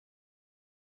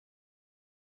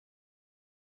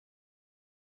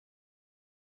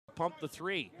pump the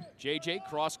three. JJ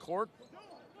cross court,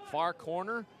 far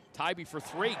corner. Tybee for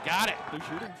three, got it. The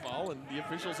shooting foul, and the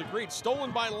officials agreed.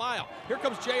 Stolen by Lyle. Here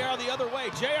comes JR the other way.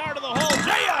 JR to the hole.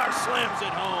 JR slams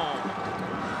it home.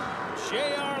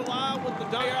 JR Lyle with the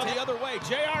dunk. JR the other way.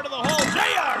 JR to the hole.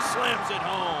 JR slams it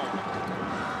home.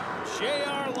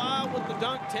 JR Lyle with the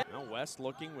dunk. Now West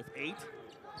looking with 8.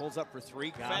 Pulls up for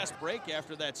 3. Fast break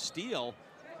after that steal,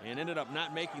 and ended up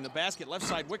not making the basket. Left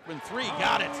side Wickman 3,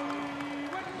 got it.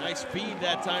 Nice feed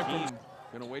that time from.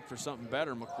 Gonna wait for something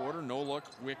better. McWhorter, no look.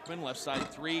 Wickman, left side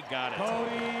 3, got it.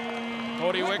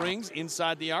 Cody Wickman brings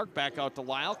inside the arc, back out to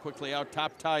Lyle, quickly out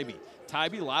top Tybee.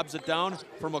 Tybee lobs it down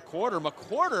for McWhorter.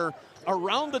 McWhorter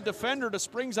around the defender to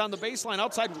Springs on the baseline.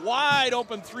 Outside, wide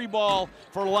open 3-ball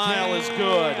for Lyle is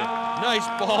good. Nice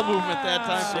ball movement that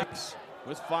time. 6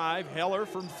 with 5. Heller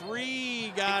from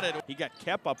 3, got it. He got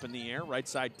Kep up in the air. Right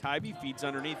side Tybee feeds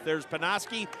underneath. There's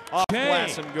Panoski, off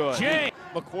glass and good.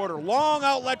 McWhorter, long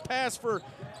outlet pass for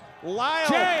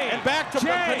Lyle, and back to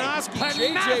Panoski.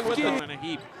 JJ with them in a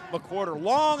heap. McWhorter,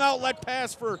 long outlet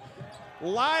pass for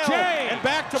Lyle, and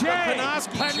back to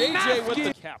Panoski. JJ with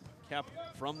the Kep. Kep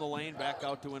from the lane, back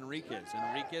out to Enriquez.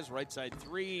 Enriquez, right side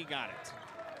 3, got it.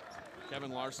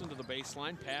 Kevin Larson to the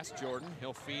baseline, past Jordan.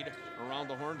 He'll feed around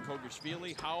the horn,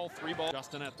 Kogashvili. Howell, 3-ball.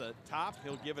 Justin at the top.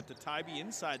 He'll give it to Tybee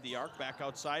inside the arc, back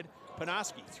outside.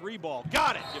 Panoski, 3-ball.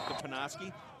 Got it. Give to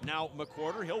Panoski. Now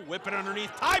McWhorter. He'll whip it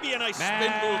underneath. Tybee, a nice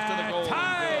spin move to the goal.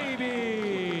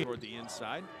 Tybee! Toward the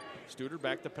inside. Studer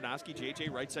back to Panoski.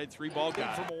 JJ right side 3-ball. Good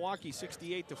for Milwaukee,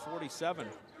 68-47.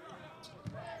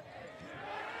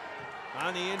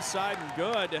 On the inside and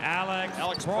good.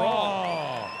 Alex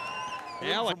Brawl.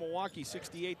 Alec for Milwaukee,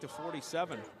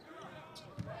 68-47.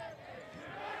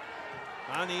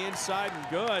 On the inside and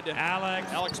good.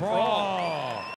 Alex Brawl.